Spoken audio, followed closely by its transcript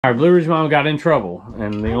Our Blue Ridge Mama got in trouble,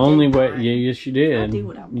 and the only way, yeah, yes you did. I do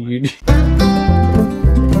what I want. You did.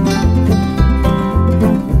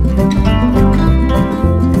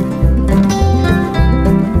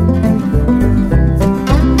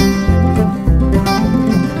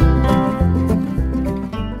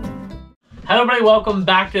 Hello everybody, welcome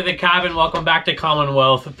back to the cabin, welcome back to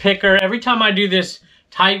Commonwealth. Picker, every time I do this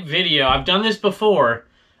type video, I've done this before,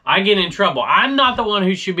 I get in trouble. I'm not the one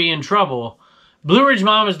who should be in trouble. Blue Ridge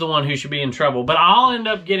Mom is the one who should be in trouble, but I'll end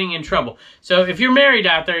up getting in trouble. So if you're married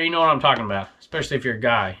out there, you know what I'm talking about, especially if you're a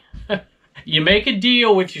guy. You make a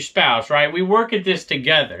deal with your spouse, right? We work at this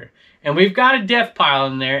together, and we've got a death pile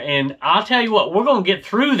in there, and I'll tell you what, we're going to get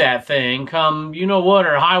through that thing come you know what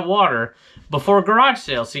or high water before garage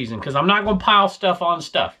sale season, because I'm not going to pile stuff on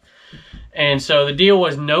stuff. And so the deal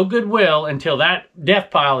was no Goodwill until that death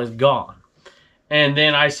pile is gone. And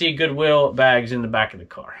then I see Goodwill bags in the back of the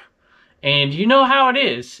car. And you know how it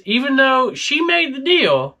is. Even though she made the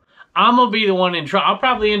deal, I'm going to be the one in trouble. I'll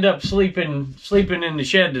probably end up sleeping in the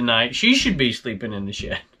shed tonight. She should be sleeping in the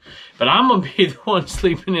shed. But I'm going to be the one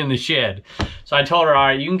sleeping in the shed. So I told her, all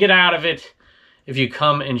right, you can get out of it if you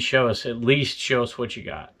come and show us. At least show us what you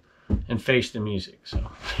got. And face the music. So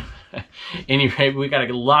anyway, we got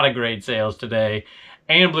a lot of great sales today.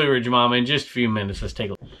 And Blue Ridge Mama in just a few minutes. Let's take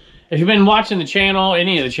a look. If you've been watching the channel,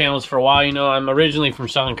 any of the channels for a while, you know I'm originally from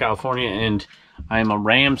Southern California and I'm a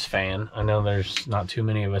Rams fan. I know there's not too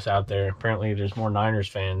many of us out there. Apparently there's more Niners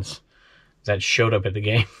fans that showed up at the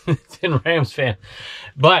game than Rams fans.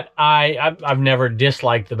 But I've never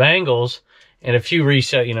disliked the Bengals, and a few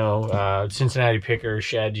Cincinnati Pickers,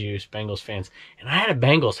 Shad Juice, Bengals fans. And I had a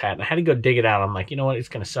Bengals hat and I had to go dig it out. I'm like, you know what, it's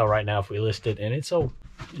gonna sell right now if we list it. And it's sold.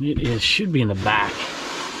 And it should be in the back.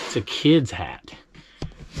 It's a kid's hat.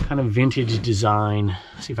 Kind of vintage design.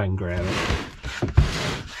 Let's see if I can grab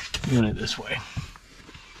it. Doing it this way.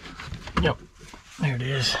 Yep, there it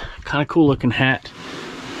is. Kind of cool looking hat.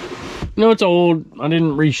 You know, it's old. I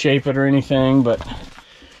didn't reshape it or anything, but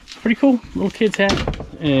it's pretty cool. Little kid's hat.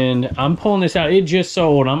 And I'm pulling this out. It just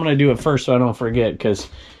sold. I'm going to do it first so I don't forget, because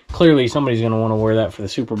clearly somebody's going to want to wear that for the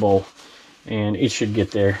Super Bowl. And it should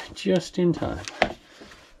get there just in time.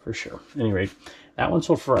 For sure. At any rate, that one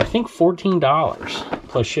sold for, I think, $14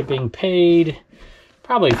 plus shipping paid,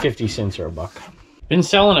 probably 50 cents or a buck. Been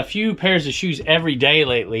selling a few pairs of shoes every day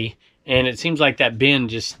lately, and it seems like that bin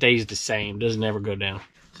just stays the same, doesn't ever go down.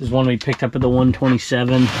 This is one we picked up at the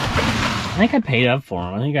 127. I think I paid up for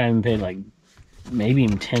them. I think I even paid like maybe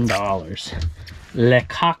even $10. Le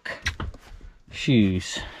Coq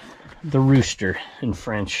shoes, the rooster in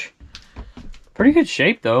French. Pretty good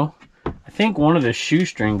shape though. I think one of the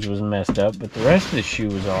shoestrings was messed up, but the rest of the shoe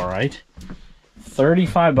was all right.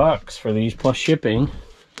 35 bucks for these plus shipping.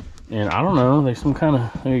 And I don't know, there's some kind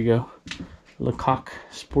of, there you go, Le Coq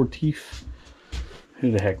Sportif.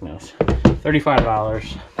 Who the heck knows?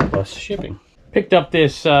 $35 plus shipping. Picked up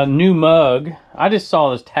this new mug. I just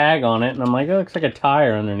saw this tag on it, and I'm like, oh, it looks like a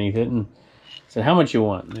tire underneath it. And I said, how much you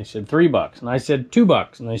want? And they said, $3. And I said,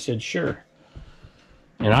 $2. And they said, sure.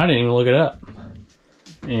 And I didn't even look it up.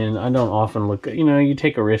 And I don't often look at, you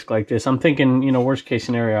take a risk like this. I'm thinking, worst case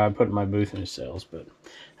scenario, I put in my booth in the sales. But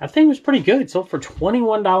that thing was pretty good. It sold for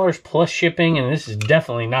 $21 plus shipping. And this is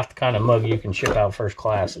definitely not the kind of mug you can ship out first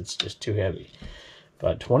class. It's just too heavy.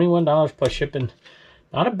 But $21 plus shipping.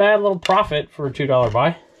 Not a bad little profit for a $2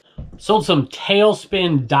 buy. Sold some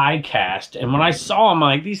tailspin die cast. And when I saw them,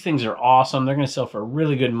 I'm like, these things are awesome. They're going to sell for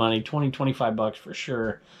really good money. 20, 25 bucks for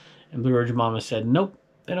sure. And Blue Ridge Mama said, nope,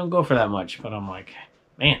 they don't go for that much. But I'm like,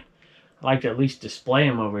 man, I'd like to at least display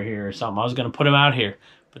them over here or something. I was going to put them out here,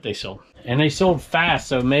 but they sold. And they sold fast,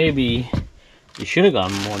 so maybe you should have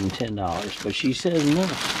gone more than $10. But she says no.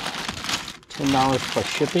 $10 plus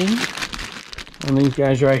shipping on these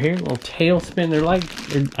guys right here. Little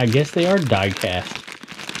tailspin. I guess they are die cast.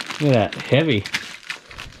 Look at that, heavy.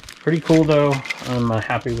 Pretty cool though. I'm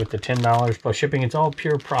happy with the $10 plus shipping. It's all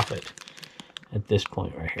pure profit at this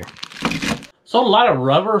point right here. Sold a lot of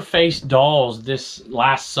rubber-faced dolls this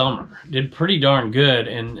last summer. Did pretty darn good,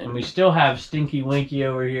 and we still have Stinky Winky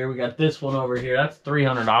over here. We got this one over here. That's a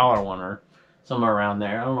 $300 one or somewhere around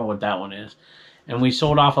there. I don't know what that one is. And we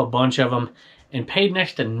sold off a bunch of them and paid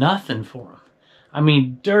next to nothing for them. I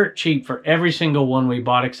mean, dirt cheap for every single one we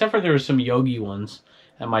bought, except for there were some Yogi ones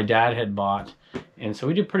that my dad had bought. And so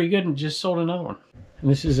we did pretty good and just sold another one. And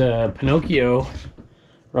this is a Pinocchio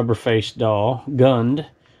rubber-faced doll, gunned.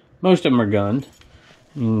 Most of them are gunned.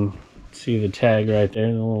 You can see the tag right there,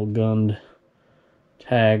 the little gunned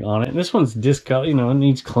tag on it. And this one's discolored, it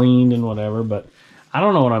needs cleaned and whatever, but I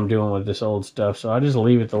don't know what I'm doing with this old stuff, so I just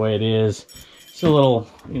leave it the way it is. It's a little,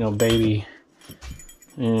 baby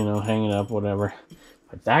you know, hang it up, whatever.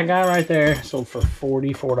 But that guy right there sold for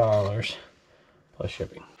 $44 plus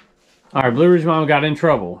shipping. All right, Blue Ridge Mom got in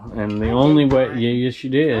trouble, and the only way, yes, you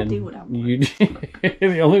did. I do what I want. You did.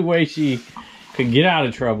 The only way she could get out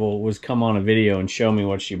of trouble was come on a video and show me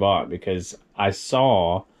what she bought, because I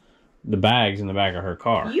saw the bags in the back of her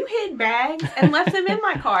car. You hid bags and left them in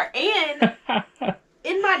my car, and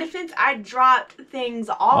in my defense, I dropped things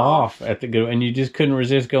off at the Goodwill, and you just couldn't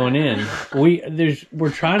resist going in. We're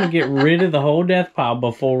trying to get rid of the whole death pile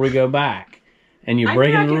before we go back. And you're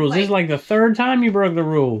breaking the rules. This is like the third time you broke the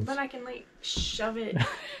rules. But I can like shove it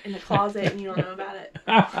in the closet and you don't know about it.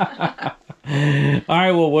 All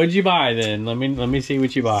right, well, what'd you buy then? Let me see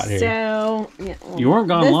what you bought here. So yeah, well, you weren't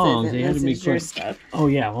gone long, so you had to be quick. Stuff. Oh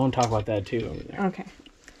yeah, I want to talk about that too over there. Okay.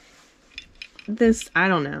 This, I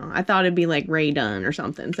don't know. I thought it'd be like Ray Dunn or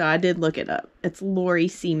something, so I did look it up. It's Lori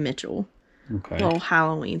C. Mitchell. Okay. Little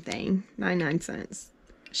Halloween thing, 99¢.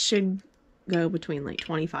 Should go between like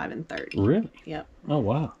 25 and 30. Really? Yep. Oh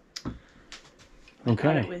wow. I Okay.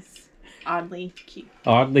 thought it was oddly cute.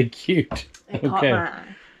 Oddly cute. It caught my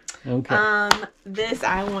eye. Okay. This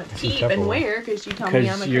I want to keep and wear because you told me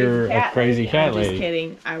I'm a crazy cat lady. I'm just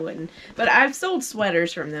kidding. I wouldn't. But I've sold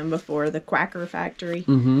sweaters from them before. The Quacker Factory.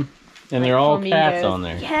 Mm-hmm. And they're all cats on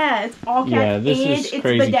there. Yeah, it's all cats. Yeah, this and is it's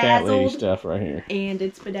crazy cat lady bedazzled, stuff right here. And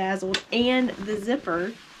it's bedazzled. And the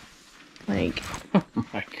zipper. Like. Oh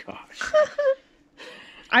my gosh.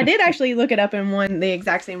 I did actually look it up, and the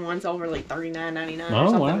exact same one sold for like $39.99 or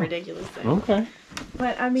something ridiculous thing. Okay.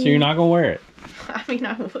 But I mean. So you're not gonna wear it? I mean,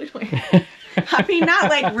 I would wear it. I mean, not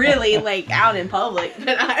like really like out in public,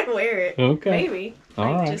 but I'd wear it. Okay. Maybe.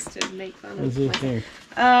 All right. Just to make fun of What's this here?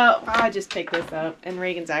 I just picked this up, and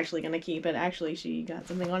Reagan's actually going to keep it. Actually, she got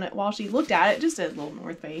something on it while she looked at it. Just a little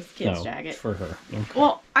North Face kids jacket. For her. Okay.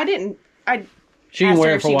 Well, I didn't. She can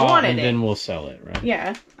wear it for a while, and then we'll sell it, right?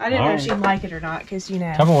 Yeah. I didn't know if she'd like it or not, because, you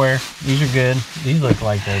know. Tupperware. These are good. These look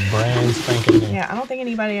like they're brand spanking new. Yeah, I don't think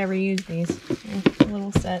anybody ever used these. A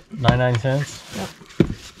little set. 99¢? Yep.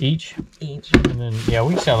 Each? Each. And then, yeah,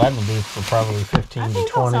 we sell that in the booth for probably 15 to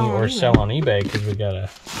 20, or sell on eBay, because we got a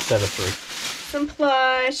set of 3. Some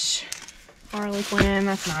plush. Harley Quinn.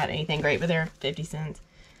 That's not anything great, but they're 50¢.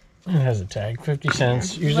 It has a tag,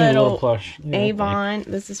 50¢. Usually a little plush. Avon.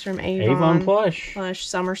 This is from Avon. Avon plush. Plush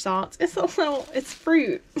somersaults. It's a little. It's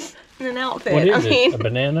fruit in an outfit. What is it? A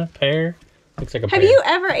banana? Pear? Looks like a pear. Have you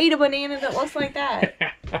ever ate a banana that looks like that?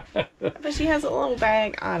 But she has a little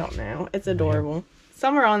bag. I don't know. It's adorable.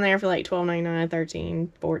 Some are on there for like $12.99, $13,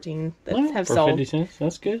 $14 that have for sold. 50¢.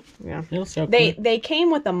 That's good. Yeah. It'll sell They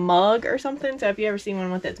came with a mug or something. So if you ever see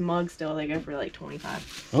one with its mug still, they go for like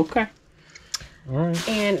 $25. Okay. All right.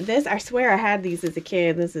 And this, I swear I had these as a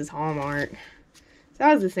kid. This is Hallmark. So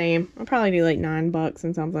that was the same. I'll probably do like $9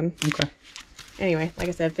 and something. Okay. Anyway, like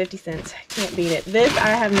I said, 50¢. Can't beat it. This, I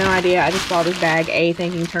have no idea. I just bought this bag,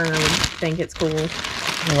 thinking Turner would think it's cool. They're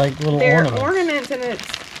like little They're ornaments. And it's,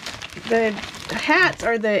 the hats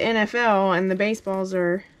are the NFL and the baseballs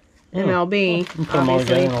are MLB. You put them all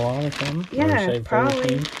together in a lot or something? Yeah,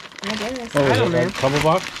 probably. I guess. What was I don't know. A couple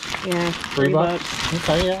bucks? Yeah. $3?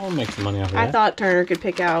 Okay, yeah, I'll make some money off of that. I thought Turner could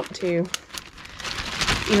pick out too.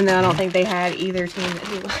 Even though I don't think they had either team that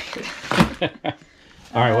he liked.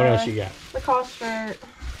 All right, what else you got? The cost shirt.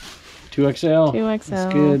 2XL? 2XL.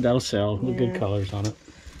 That's good. That'll sell. With good colors on it.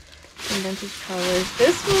 Some vintage colors.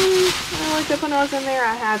 This one, I looked up when I was in there.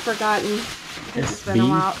 I had forgotten. It's been a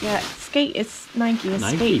while. Yeah, it's Nike. It's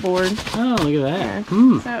skateboard. Oh, look at that.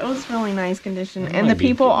 Yeah. So it was really nice condition. And the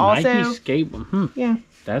people also. Nike skateboard. Yeah.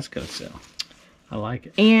 That's going to sell. I like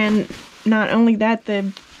it. And not only that,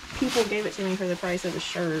 the people gave it to me for the price of a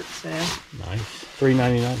shirt. So nice.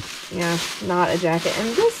 $3.99. Yeah, not a jacket.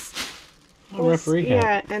 And this. A referee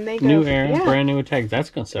hat. Yeah, and they go. New era, brand new tag.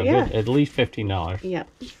 That's going to sell good. At least $15. Yep.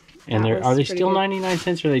 And are they still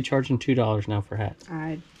 99¢, or are they charging $2 now for hats?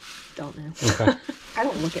 I don't know. Okay. I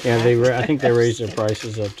don't look at that. Yeah, I think they raised their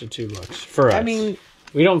prices up to $2 for us. I mean,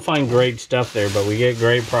 we don't find great stuff there, but we get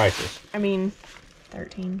great prices. I mean,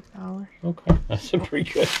 $13. Okay, that's a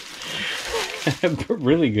pretty good.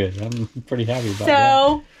 Really good. I'm pretty happy about that.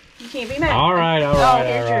 So you can't be mad. All right.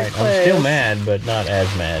 I'm still mad, but not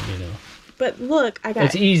as mad, you know. But look, I got.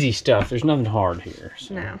 It's easy stuff. There's nothing hard here.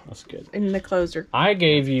 So no, that's good. And the clothes are. I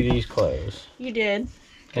gave you these clothes. You did.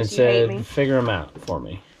 And said, figure them out for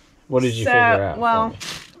me. What did you figure out for me?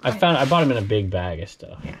 I bought them in a big bag of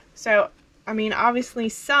stuff. Yeah. So, I mean, obviously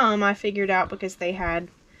some I figured out because they had,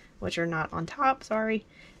 which are not on top, sorry.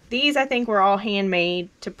 These I think were all handmade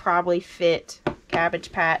to probably fit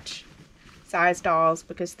Cabbage Patch size dolls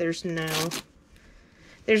because there's no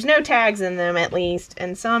tags in them at least.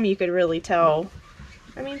 And some you could really tell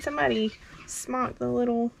I mean, somebody smocked the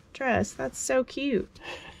little dress. That's so cute.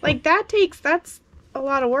 Like, that's a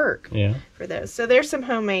lot of work. Yeah. For those. So there's some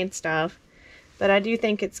homemade stuff, but I do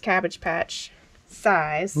think it's Cabbage Patch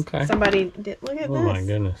size. Okay. Somebody did, look at this. Oh my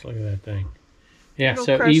goodness, look at that thing. Yeah, Little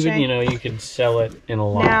so crochet. even, you know, you could sell it in a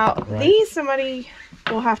lot. Now, right? these, somebody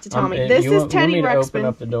will have to tell me. This is Teddy you want me to Ruxpin. open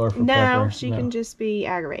up the door for No, Pepper? she can just be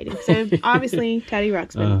aggravating. So, obviously, Teddy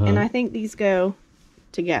Ruxpin. And I think these go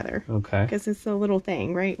together. Okay. Because it's a little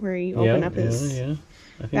thing, right? Where you open up his I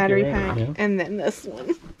think battery you're right, pack. yeah. And then this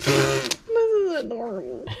one. This is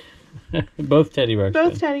adorable. Both Teddy Ruxpin.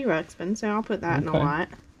 Both Teddy Ruxpin. So, I'll put that in a lot.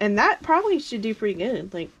 And that probably should do pretty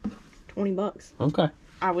good. Like, $20. Okay.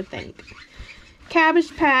 I would think.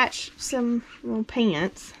 Cabbage Patch, some little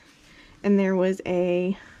pants. And there was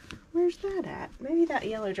a... Where's that at? Maybe that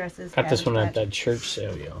yellow dress is Got this one Cabbage at Patch. that church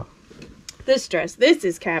sale, y'all. This dress. This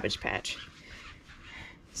is Cabbage Patch.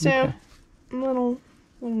 So, little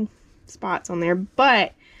spots on there.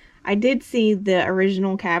 But I did see the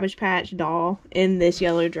original Cabbage Patch doll in this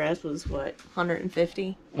yellow dress was, what,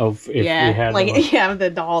 $150? Oh, if you had like, one. yeah, the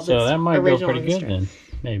doll. So that might go pretty good dress. then.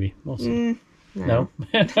 Maybe. We'll see. No?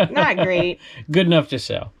 Not great. Good enough to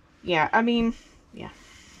sell. Yeah, I mean, yeah.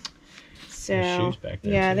 So, There's shoes back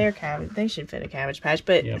there, yeah, too. they're cabbage. They should fit a Cabbage Patch,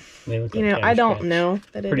 but Yep. They look you like know, I Cabbage don't Patch. know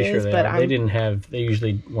that it Pretty is, sure but they didn't have, they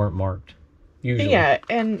usually weren't marked. Usually. Yeah,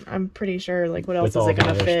 and I'm pretty sure, like, what else With is all it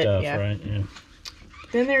gonna the other fit? stuff, Yeah. right? Yeah.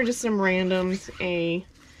 Then there are just some randoms, a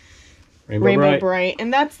Rainbow Bright,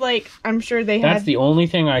 and that's like, I'm sure they That's had, the only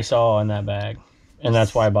thing I saw in that bag, and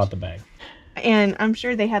that's why I bought the bag. and I'm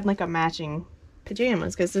sure they had like a matching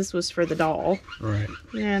pajamas because this was for the doll. Right.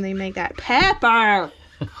 Yeah, and they make that Pepper.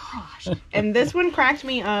 Gosh. And this one cracked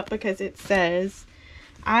me up because it says,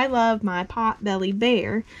 "I love my pot-bellied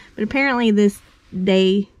bear," but apparently this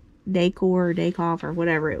Daycoff or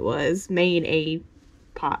whatever it was made a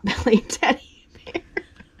pot-bellied teddy bear.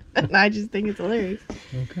 And I just think it's hilarious.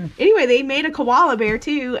 Okay. Anyway, they made a koala bear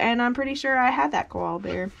too, and I'm pretty sure I had that koala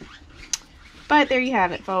bear. But there you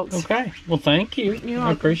have it, folks. Okay. Well, thank you. You're I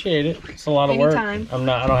welcome. appreciate it. It's a lot of Anytime. work. I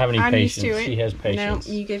don't have any I'm patience. used to it. She has patience.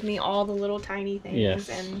 No, you give me all the little tiny things, Yes.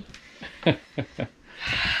 and I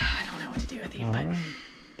don't know what to do with you, but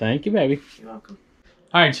Thank you, baby. you're welcome.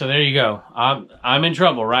 All right, so there you go. I'm in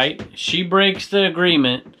trouble, right? She breaks the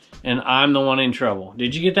agreement, and I'm the one in trouble.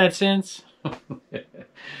 Did you get that sense?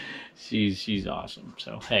 She's awesome.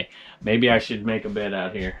 So hey, maybe I should make a bed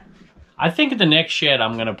out here. I think at the next shed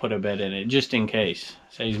I'm gonna put a bed in it just in case.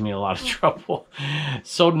 Saves me a lot of trouble.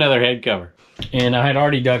 Sold another head cover, and I had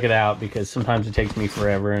already dug it out because sometimes it takes me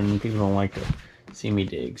forever, and people don't like to see me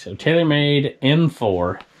dig. So TaylorMade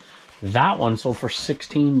M4. That one sold for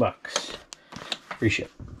 $16. Free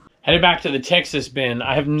ship. Headed back to the Texas bin.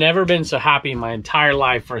 I have never been so happy in my entire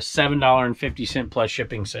life for a $7.50 plus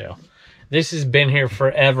shipping sale. This has been here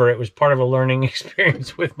forever. It was part of a learning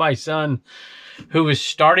experience with my son, who was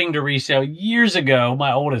starting to resell years ago,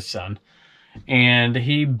 my oldest son. And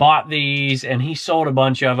he bought these and he sold a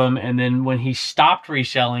bunch of them. And then when he stopped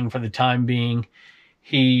reselling for the time being,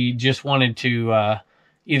 he just wanted to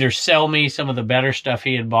either sell me some of the better stuff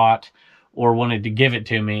he had bought or wanted to give it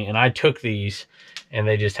to me. And I took these and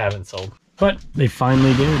they just haven't sold. But they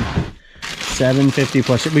finally did. $7.50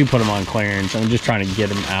 plus. We put them on clearance. I'm just trying to get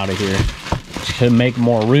them out of here to make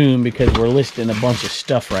more room because we're listing a bunch of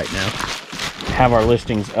stuff right now. Have our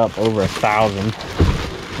listings up over 1,000,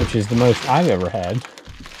 which is the most I've ever had.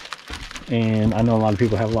 And I know a lot of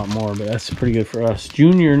people have a lot more, but that's pretty good for us.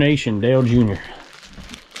 Junior Nation, Dale Jr.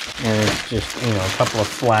 And it's just, you know, a couple of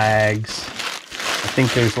flags. I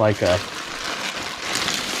think there's like a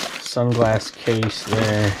sunglass case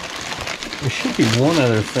there. There should be one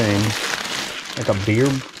other thing, like a beer,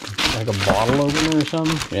 like a bottle opener or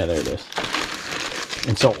something. Yeah, there it is.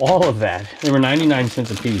 And so all of that, they were 99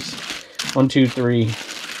 cents a piece. 1, 2, 3,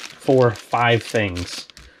 4, 5 things.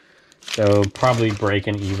 So probably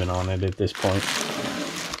breaking even on it at this point.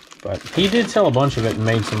 But he did sell a bunch of it and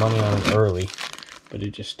made some money on it early, but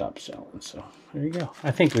it just stopped selling. So there you go.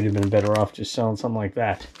 I think we'd have been better off just selling something like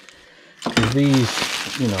that. Because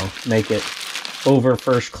these, you know, make it over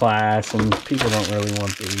first class and people don't really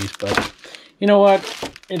want these. But you know what?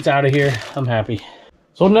 It's out of here. I'm happy.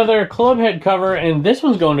 So another club head cover, and this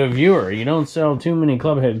one's going to a viewer. You don't sell too many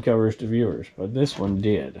club head covers to viewers, but this one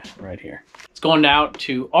did right here. It's going out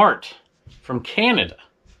to Art from Canada.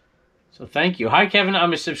 So thank you. Hi, Kevin.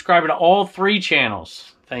 I'm a subscriber to all 3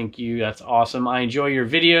 channels. Thank you. That's awesome. I enjoy your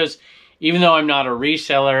videos. Even though I'm not a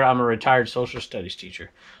reseller, I'm a retired social studies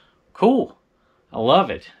teacher. Cool. I love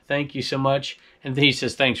it. Thank you so much. And he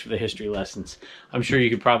says, thanks for the history lessons. I'm sure you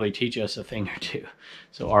could probably teach us a thing or two.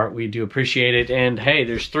 So Art, we do appreciate it. And hey,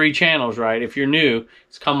 there's 3 channels, right? If you're new,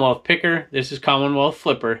 it's Commonwealth Picker. This is Commonwealth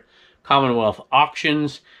Flipper, Commonwealth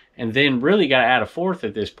Auctions, and then really got to add a 4th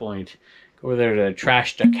at this point. Go over there to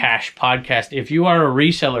Trash to Cash podcast. If you are a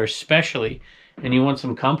reseller especially, and you want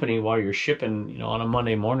some company while you're shipping, you know, on a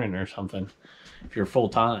Monday morning or something, if you're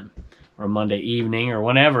full-time, or a Monday evening or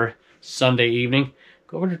whenever, Sunday evening,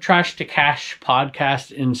 go over to Trash to Cash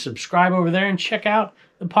podcast and subscribe over there and check out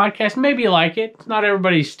the podcast. Maybe you like it. It's not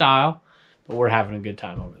everybody's style, but we're having a good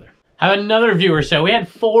time over there. Have another viewer sale. We had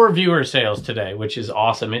 4 viewer sales today, which is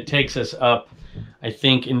awesome. It takes us up, I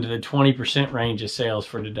think, into the 20% range of sales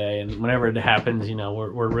for today. And whenever it happens, you know,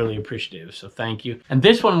 we're really appreciative. So thank you. And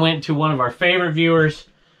this one went to one of our favorite viewers.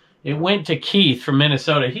 It went to Keith from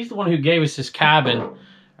Minnesota. He's the one who gave us this cabin.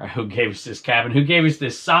 Who gave us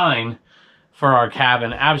this sign for our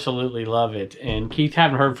cabin. Absolutely love it. And Keith,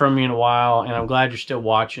 haven't heard from you in a while, and I'm glad you're still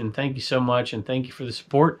watching. Thank you so much, and thank you for the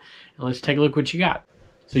support. And let's take a look what you got.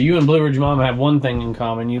 So you and Blue Ridge Mama have one thing in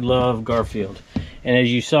common. You love Garfield. And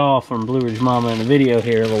as you saw from Blue Ridge Mama in the video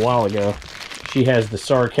here a little while ago, she has the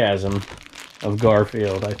sarcasm of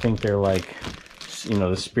Garfield. I think they're like, you know,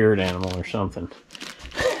 the spirit animal or something.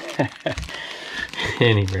 At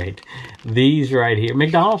any rate, these right here,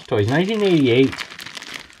 McDonald's toys,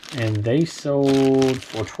 1988, and they sold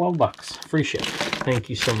for 12 bucks, free ship. Thank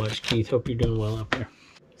you so much, Keith. Hope you're doing well up there.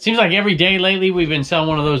 Seems like every day lately we've been selling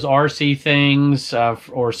one of those RC things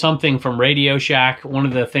or something from Radio Shack. One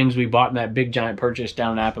of the things we bought in that big giant purchase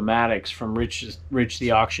down in Appomattox from Rich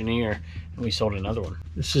the auctioneer, and we sold another one.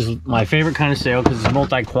 This is my favorite kind of sale because it's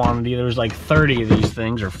multi-quantity. There was like 30 of these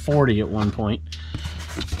things, or 40 at one point.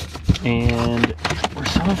 And we're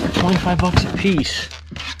selling for 25 bucks a piece,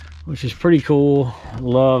 which is pretty cool.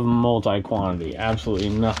 Love multi-quantity. Absolutely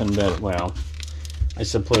nothing better. Well, I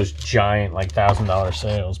suppose giant, like $1,000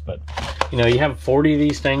 sales, but you know, you have 40 of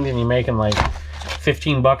these things and you're making like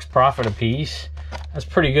 15 bucks profit a piece. That's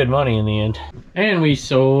pretty good money in the end. And we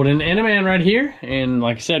sold an Enaman right here, and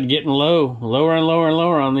like I said, getting lower and lower and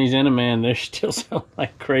lower on these Enaman. They're still selling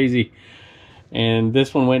like crazy. And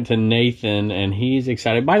this one went to Nathan, and he's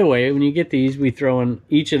excited. By the way, when you get these, we throw in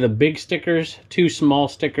each of the big stickers, 2 small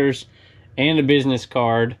stickers, and a business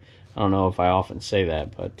card. I don't know if I often say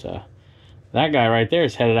that, but that guy right there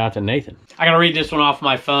is headed out to Nathan. I got to read this one off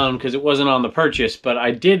my phone because it wasn't on the purchase, but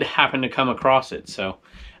I did happen to come across it. So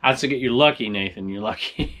that's to get you lucky, Nathan. You're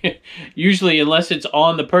lucky. Usually, unless it's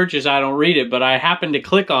on the purchase, I don't read it. But I happened to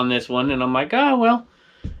click on this one, and I'm like, oh, well,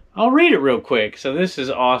 I'll read it real quick. So this is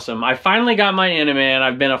awesome. I finally got my Enaman.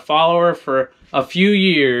 I've been a follower for a few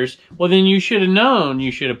years. Well, then you should have known.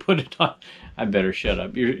 You should have put it on. I better shut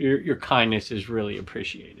up. Your kindness is really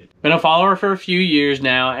appreciated. Been a follower for a few years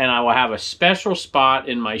now, and I will have a special spot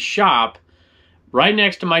in my shop right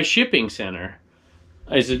next to my shipping center.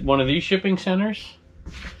 Is it one of these shipping centers?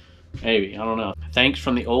 Maybe. I don't know. Thanks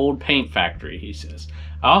from the old paint factory, he says.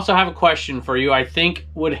 I also have a question for you I think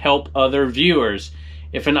would help other viewers.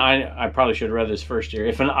 If an I probably should have read this first here.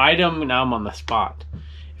 If an item, now I'm on the spot.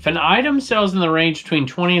 If an item sells in the range between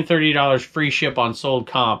 $20 and $30 free ship on sold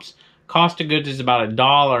comps, cost of goods is about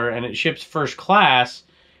 $1, and it ships first class,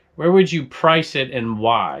 where would you price it and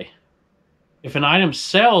why? If an item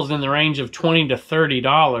sells in the range of $20 to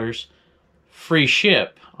 $30 free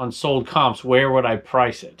ship on sold comps, where would I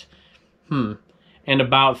price it? And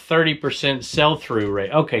about 30% sell-through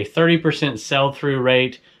rate. Okay, 30% sell-through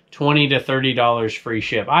rate, $20 to $30 free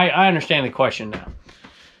ship. I understand the question now.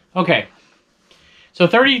 Okay. So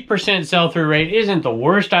 30% sell-through rate isn't the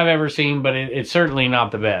worst I've ever seen, but it's certainly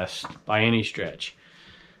not the best by any stretch.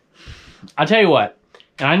 I'll tell you what,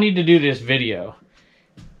 and I need to do this video.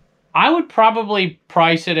 I would probably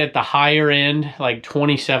price it at the higher end, like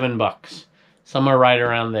 27 bucks. Somewhere right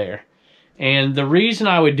around there. And the reason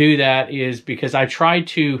I would do that is because I try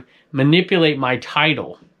to manipulate my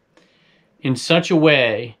title in such a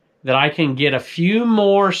way that I can get a few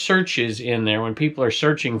more searches in there when people are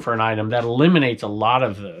searching for an item. That eliminates a lot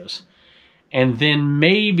of those. And then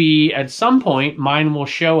maybe at some point mine will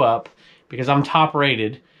show up because I'm top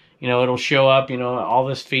rated. You know, it'll show up, you know, all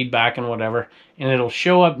this feedback and whatever, and it'll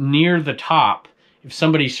show up near the top if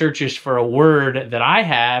somebody searches for a word that I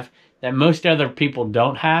have that most other people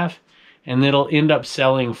don't have, and it'll end up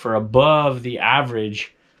selling for above the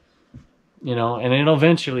average, you know, and it'll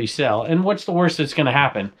eventually sell. And what's the worst that's going to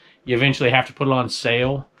happen? You eventually have to put it on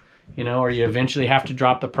sale, you know, or you eventually have to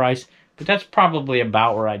drop the price. But that's probably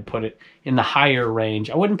about where I'd put it, in the higher range.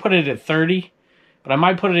 I wouldn't put it at 30, but I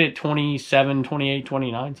might put it at 27, 28,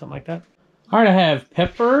 29, something like that. All right, I have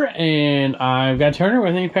Pepper and I've got Turner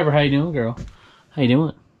with me. Pepper, how you doing, girl? How you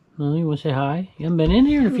doing? Well, you want to say hi? You haven't been in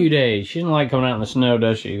here in a few days. She doesn't like coming out in the snow,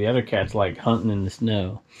 does she? The other cats like hunting in the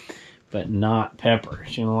snow, but not Pepper.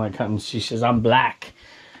 She don't like hunting. She says, I'm black.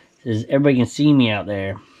 She says, everybody can see me out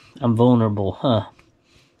there. I'm vulnerable, huh?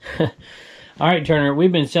 All right, Turner,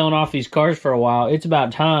 we've been selling off these cars for a while. It's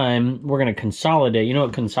about time we're going to consolidate. You know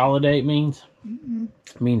what consolidate means? Mm-hmm.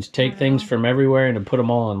 It means take things from everywhere and to put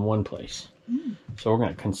them all in one place. Mm. So we're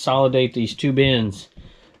going to consolidate these two bins.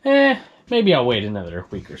 Maybe I'll wait another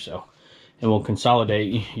week or so. And we'll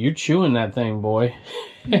consolidate. You're chewing that thing, boy.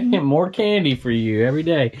 Mm-hmm. More candy for you every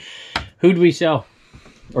day. Who do we sell?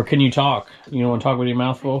 Or can you talk? You don't want to talk with your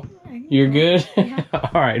mouth full? You're good? Yeah.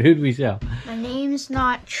 All right, who do we sell? My name's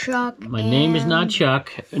not Chuck. My name is not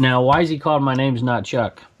Chuck. Now, why is he called My Name's Not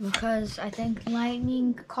Chuck? Because I think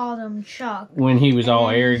Lightning called him Chuck. When he was all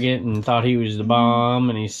arrogant and thought he was the bomb,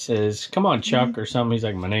 and he says, come on, Chuck, or something. He's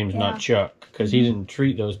like, my name's not Chuck. Because he didn't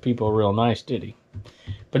treat those people real nice, did he?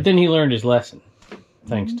 But then he learned his lesson.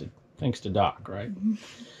 Thanks to Doc, right?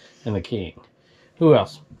 And the King. Who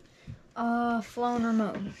else? Flown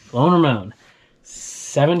Ramon. Flown Ramon.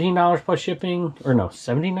 $17 plus shipping, or no,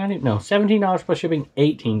 $17.90? No, $17 plus shipping,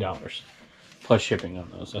 $18 plus shipping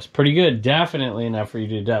on those. That's pretty good. Definitely enough for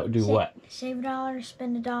you to do what? Save $1,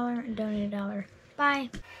 spend $1, and donate $1. Bye.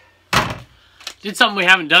 Did something we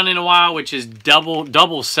haven't done in a while, which is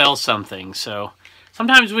double sell something. So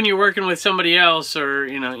sometimes when you're working with somebody else, or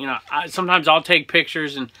sometimes I'll take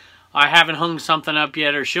pictures and I haven't hung something up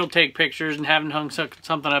yet, or she'll take pictures and haven't hung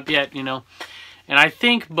something up yet, And I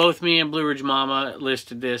think both me and Blue Ridge Mama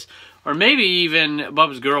listed this, or maybe even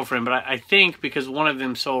Bub's girlfriend, but I think because one of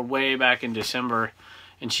them sold way back in December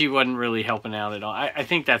and she wasn't really helping out at all. I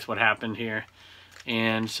think that's what happened here.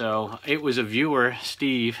 And so it was a viewer,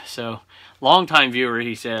 Steve, so longtime viewer,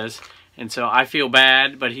 he says. And so I feel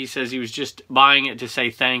bad, but he says he was just buying it to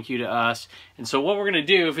say thank you to us. And so what we're going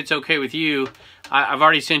to do, if it's okay with you, I've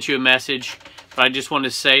already sent you a message, but I just wanted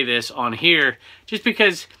to say this on here, just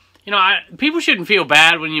because, people shouldn't feel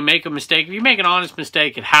bad when you make a mistake. If you make an honest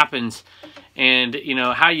mistake, it happens. And,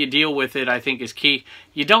 how you deal with it, I think, is key.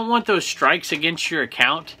 You don't want those strikes against your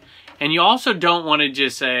account. And you also don't want to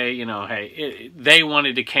just say, hey, they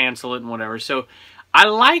wanted to cancel it and whatever. So I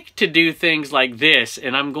like to do things like this,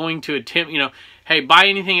 and I'm going to attempt, hey, buy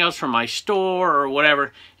anything else from my store or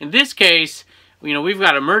whatever. In this case, we've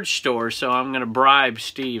got a merch store, so I'm going to bribe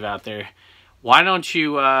Steve out there. Why don't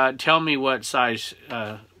you tell me what size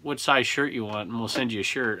shirt you want, and we'll send you a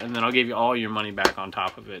shirt, and then I'll give you all your money back on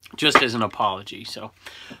top of it, just as an apology. So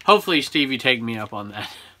hopefully, Steve, you take me up on that.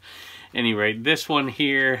 Any rate, this one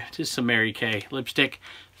here, just some Mary Kay lipstick,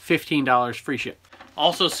 $15 free ship.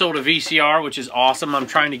 Also sold a VCR, which is awesome. I'm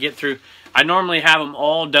trying to get through. I normally have them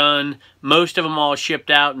all done, most of them all shipped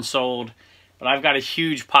out and sold, but I've got a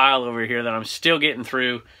huge pile over here that I'm still getting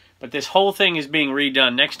through. But this whole thing is being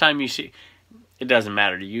redone. Next time you see, it doesn't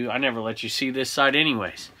matter to you. I never let you see this side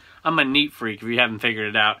anyways. I'm a neat freak if you haven't figured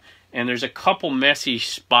it out. And there's a couple messy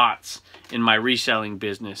spots in my reselling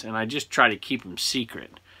business, and I just try to keep them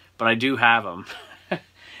secret. But I do have them.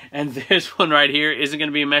 And this one right here isn't going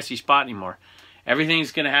to be a messy spot anymore.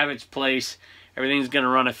 Everything's going to have its place. Everything's going to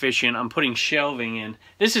run efficient. I'm putting shelving in.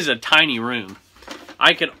 This is a tiny room.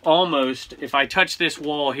 I could almost, if I touch this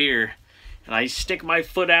wall here, and I stick my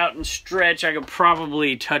foot out and stretch, I could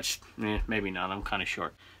probably touch, maybe not, I'm kind of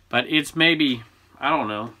short. But it's maybe, I don't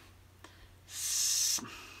know,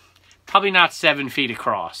 probably not 7 feet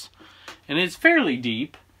across. And it's fairly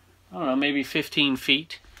deep. I don't know, maybe 15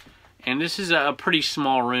 feet. And this is a pretty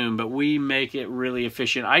small room, but we make it really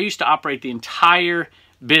efficient. I used to operate the entire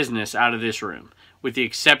business out of this room, with the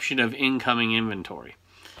exception of incoming inventory.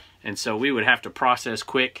 And so we would have to process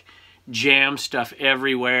quick, jam stuff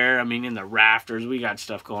everywhere. I mean, in the rafters, we got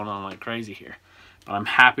stuff going on like crazy here. But I'm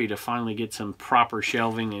happy to finally get some proper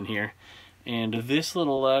shelving in here. And this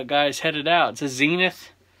little guy's headed out. It's a Zenith,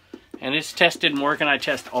 and it's tested and working. I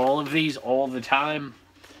test all of these all the time,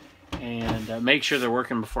 and make sure they're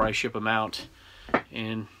working before I ship them out.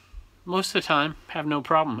 And most of the time, have no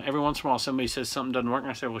problem. Every once in a while, somebody says something doesn't work, and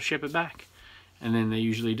I say, well, ship it back. And then they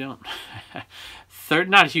usually don't.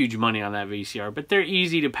 Not huge money on that VCR, but they're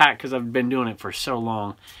easy to pack because I've been doing it for so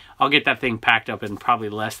long. I'll get that thing packed up in probably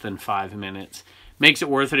less than 5 minutes. Makes it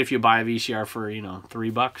worth it if you buy a VCR for,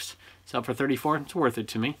 $3. Sell for $34. It's worth it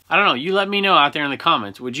to me. I don't know. You let me know out there in the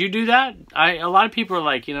comments. Would you do that? A lot of people are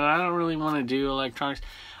like, I don't really want to do electronics.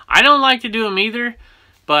 I don't like to do them either,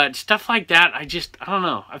 but stuff like that, I don't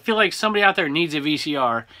know. I feel like somebody out there needs a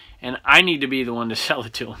VCR, and I need to be the one to sell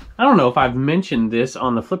it to them. I don't know if I've mentioned this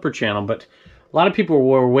on the Flipper channel, but A lot of people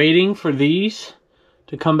were waiting for these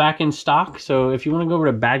to come back in stock. So if you want to go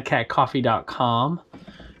over to badcatcoffee.com,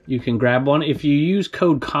 you can grab one. If you use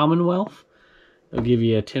code Commonwealth, they'll give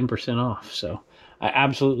you a 10% off. So I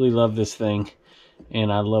absolutely love this thing.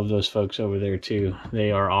 And I love those folks over there too.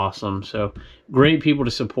 They are awesome. So great people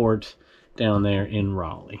to support down there in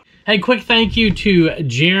Raleigh. Hey, quick thank you to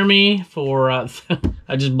Jeremy for,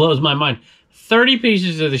 that just blows my mind. 30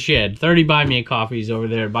 pieces of the shed, 30 Buy Me a Coffees over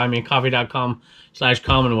there at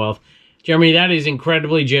buymeacoffee.com/Commonwealth. Jeremy, that is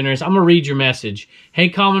incredibly generous. I'm going to read your message. Hey,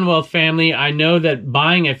 Commonwealth family, I know that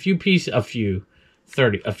buying a few pieces of the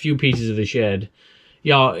shed,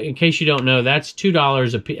 y'all, in case you don't know, that's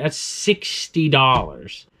 $2 a piece. That's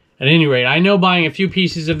 $60. At any rate, I know buying a few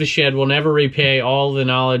pieces of the shed will never repay all the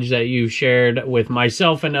knowledge that you've shared with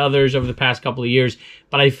myself and others over the past couple of years,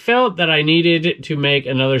 but I felt that I needed to make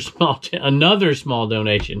another small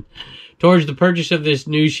donation towards the purchase of this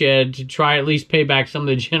new shed to try at least pay back some of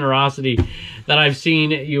the generosity that I've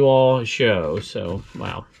seen you all show. So,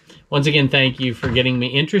 wow. Once again, thank you for getting me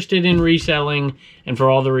interested in reselling and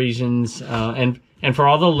for all the reasons and for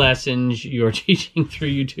all the lessons you're teaching through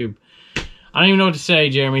YouTube. I don't even know what to say,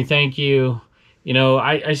 Jeremy. Thank you. You know,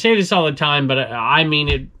 I say this all the time, but I mean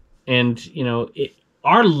it. And, you know,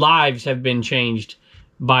 our lives have been changed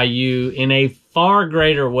by you in a far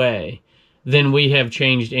greater way than we have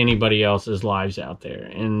changed anybody else's lives out there.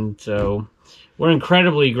 And so we're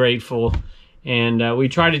incredibly grateful. And we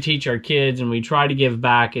try to teach our kids and we try to give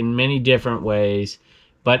back in many different ways.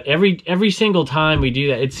 But every single time we do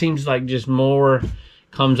that, it seems like just more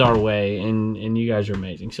comes our way, and you guys are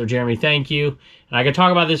amazing. So Jeremy, thank you. And I could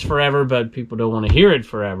talk about this forever, but people don't want to hear it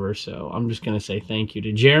forever, so I'm just going to say thank you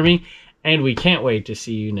to Jeremy, and we can't wait to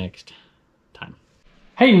see you next time.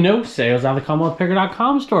 Hey, no sales out of the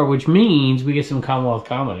CommonwealthPicker.com store, which means we get some Commonwealth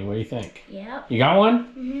comedy. What do you think? Yep. You got one?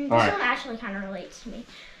 Mm-hmm. This one actually kind of relates to me.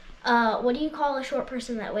 What do you call a short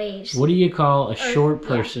person that waves? What do you call a short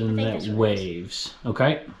person that waves?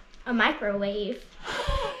 Okay. A microwave.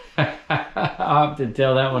 I'll have to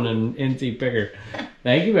tell that one in NC Picker.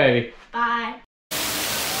 Thank you, baby. Bye.